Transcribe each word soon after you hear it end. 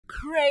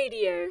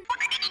Radio.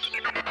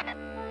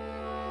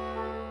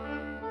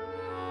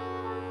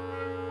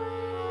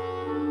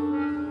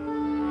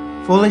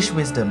 Foolish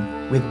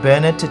Wisdom with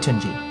Bernard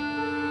Tatunji.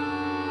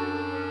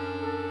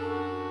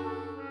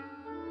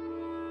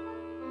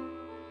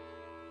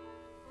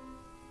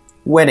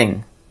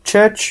 Wedding,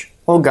 church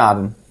or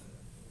garden?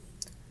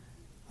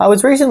 I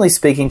was recently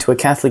speaking to a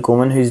Catholic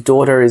woman whose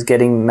daughter is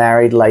getting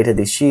married later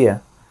this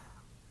year.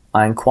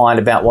 I inquired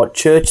about what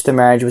church the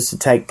marriage was to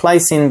take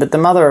place in, but the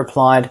mother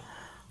replied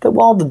that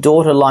while the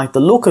daughter liked the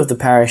look of the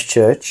parish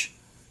church,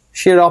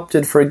 she had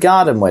opted for a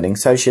garden wedding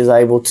so she was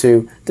able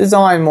to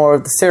design more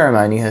of the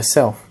ceremony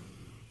herself.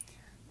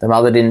 The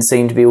mother didn't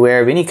seem to be aware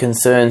of any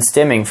concerns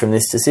stemming from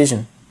this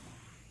decision.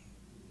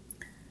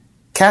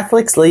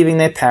 Catholics leaving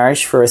their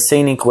parish for a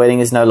scenic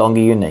wedding is no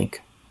longer unique.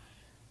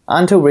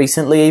 Until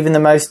recently, even the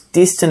most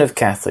distant of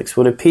Catholics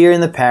would appear in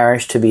the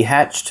parish to be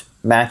hatched,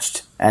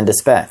 matched and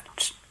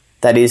dispatched,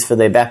 that is, for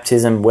their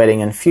baptism,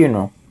 wedding and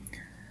funeral.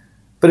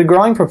 But a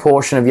growing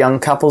proportion of young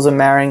couples are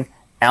marrying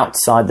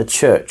outside the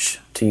church,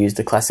 to use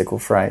the classical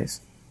phrase.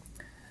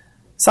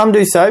 Some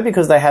do so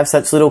because they have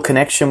such little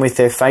connection with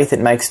their faith it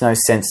makes no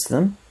sense to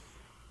them.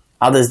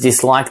 Others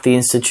dislike the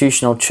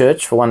institutional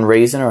church for one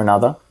reason or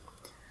another.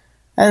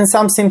 And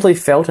some simply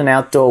felt an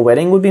outdoor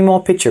wedding would be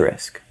more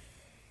picturesque.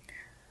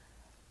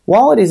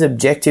 While it is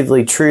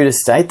objectively true to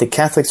state that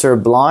Catholics are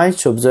obliged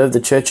to observe the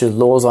Church's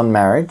laws on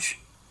marriage,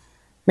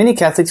 many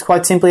Catholics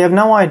quite simply have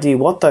no idea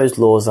what those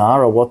laws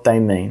are or what they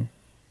mean.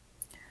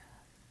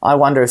 I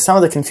wonder if some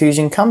of the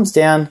confusion comes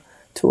down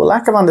to a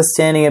lack of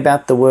understanding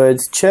about the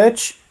words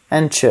church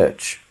and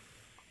church.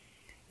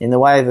 In the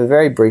way of a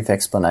very brief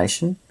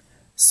explanation,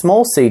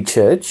 small c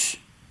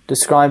church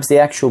describes the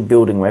actual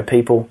building where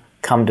people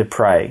come to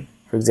pray,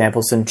 for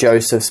example, St.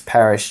 Joseph's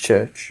Parish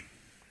Church,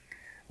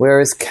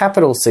 whereas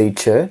capital C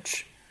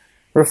Church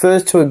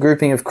refers to a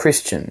grouping of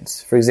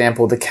Christians, for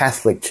example, the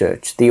Catholic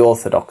Church, the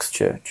Orthodox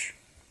Church.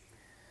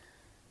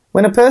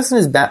 When a person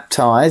is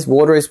baptised,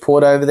 water is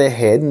poured over their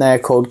head and they are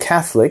called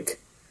Catholic,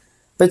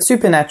 but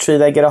supernaturally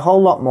they get a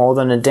whole lot more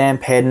than a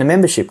damp head and a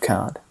membership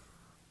card.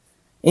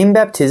 In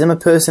baptism, a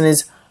person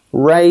is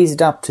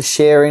raised up to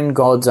share in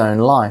God's own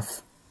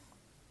life.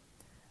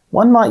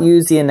 One might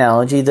use the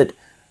analogy that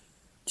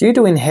due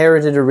to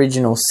inherited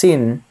original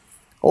sin,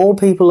 all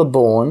people are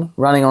born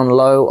running on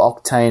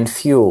low-octane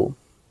fuel.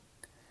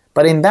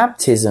 But in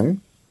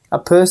baptism, a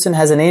person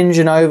has an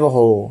engine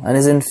overhaul and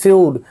is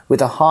infilled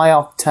with a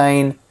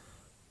high-octane,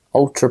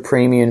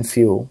 ultra-premium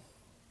fuel.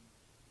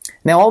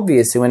 Now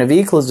obviously, when a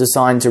vehicle is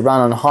designed to run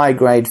on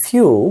high-grade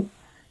fuel,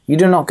 you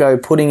do not go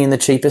putting in the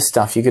cheapest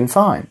stuff you can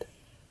find.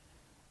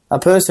 A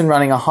person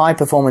running a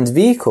high-performance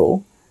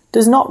vehicle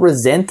does not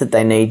resent that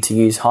they need to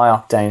use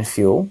high-octane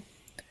fuel.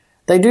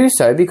 They do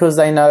so because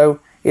they know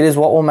it is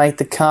what will make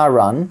the car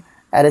run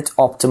at its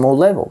optimal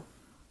level.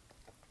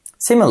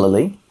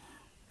 Similarly,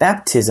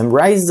 baptism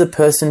raises a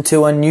person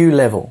to a new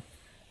level,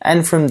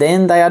 and from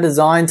then they are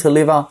designed to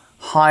live a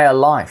higher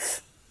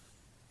life.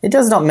 It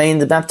does not mean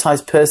the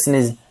baptized person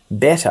is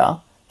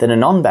better than a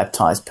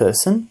non-baptized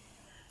person,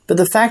 but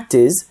the fact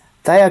is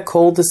they are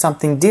called to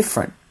something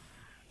different.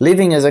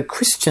 Living as a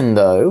Christian,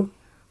 though,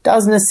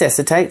 does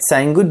necessitate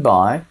saying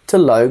goodbye to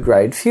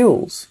low-grade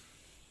fuels.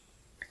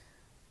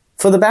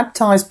 For the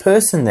baptized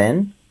person,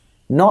 then,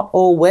 not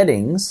all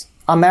weddings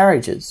are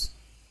marriages.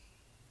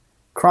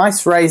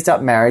 Christ raised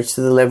up marriage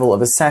to the level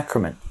of a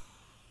sacrament,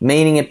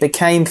 meaning it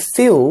became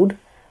filled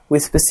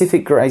with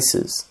specific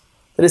graces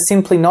that are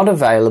simply not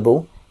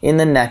available in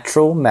the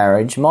natural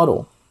marriage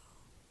model.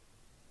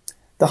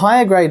 The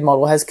higher grade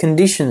model has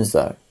conditions,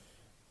 though.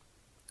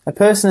 A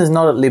person is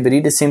not at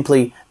liberty to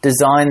simply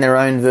design their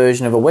own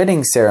version of a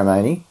wedding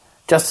ceremony,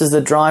 just as the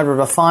driver of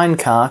a fine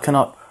car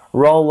cannot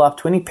roll up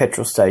to any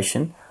petrol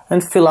station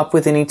and fill up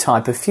with any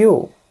type of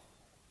fuel.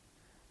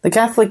 The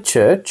Catholic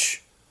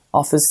Church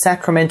offers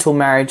sacramental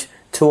marriage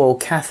to all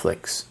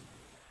Catholics,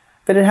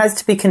 but it has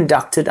to be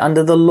conducted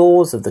under the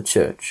laws of the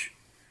Church,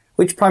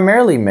 which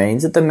primarily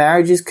means that the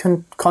marriage is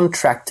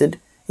contracted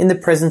in the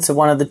presence of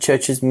one of the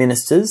Church's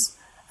ministers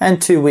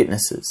and two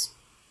witnesses,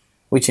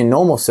 which in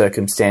normal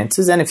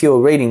circumstances, and if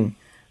you're reading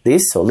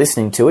this or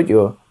listening to it,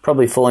 you'll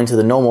probably fall into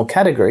the normal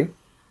category,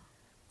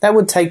 that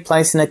would take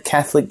place in a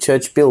Catholic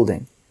Church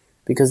building,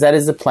 because that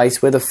is the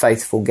place where the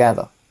faithful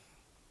gather.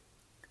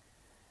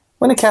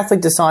 When a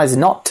Catholic decides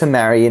not to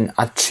marry in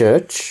a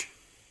church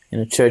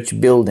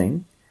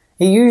building,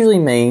 it usually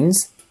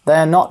means they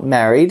are not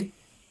married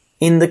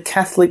in the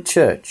Catholic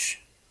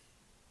Church.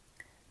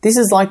 This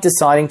is like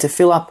deciding to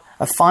fill up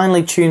a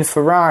finely tuned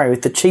Ferrari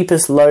with the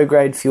cheapest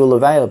low-grade fuel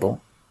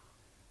available.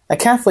 A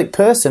Catholic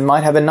person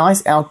might have a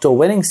nice outdoor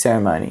wedding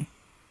ceremony,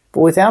 but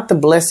without the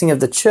blessing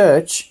of the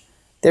Church,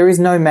 there is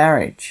no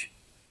marriage.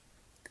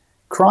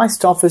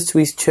 Christ offers to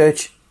his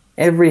Church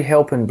every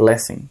help and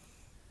blessing,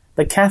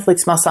 but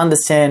Catholics must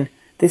understand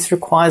this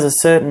requires a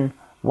certain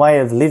way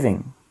of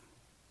living.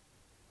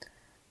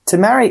 To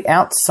marry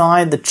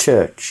outside the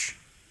Church,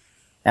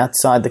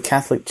 outside the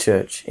Catholic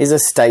Church, is a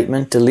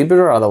statement, deliberate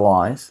or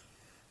otherwise,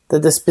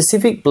 that the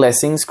specific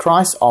blessings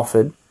Christ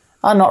offered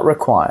are not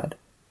required.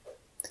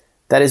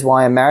 That is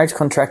why a marriage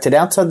contracted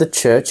outside the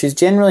church is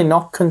generally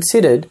not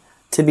considered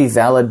to be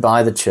valid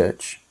by the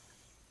church.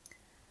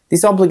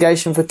 This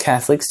obligation for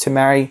Catholics to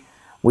marry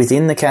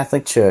within the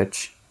Catholic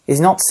Church is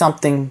not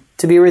something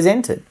to be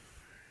resented.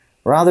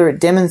 Rather, it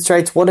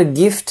demonstrates what a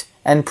gift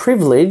and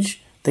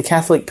privilege the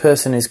Catholic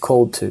person is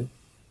called to.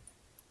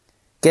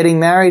 Getting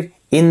married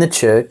in the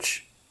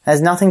church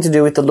has nothing to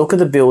do with the look of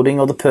the building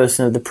or the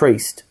person of the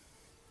priest.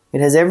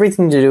 It has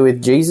everything to do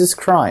with Jesus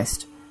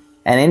Christ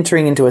and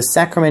entering into a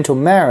sacramental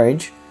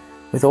marriage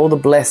with all the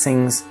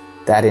blessings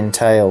that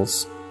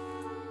entails.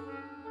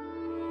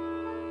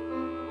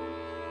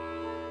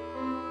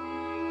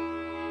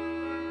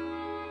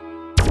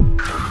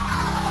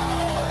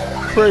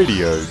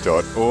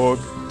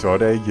 Radio.org.au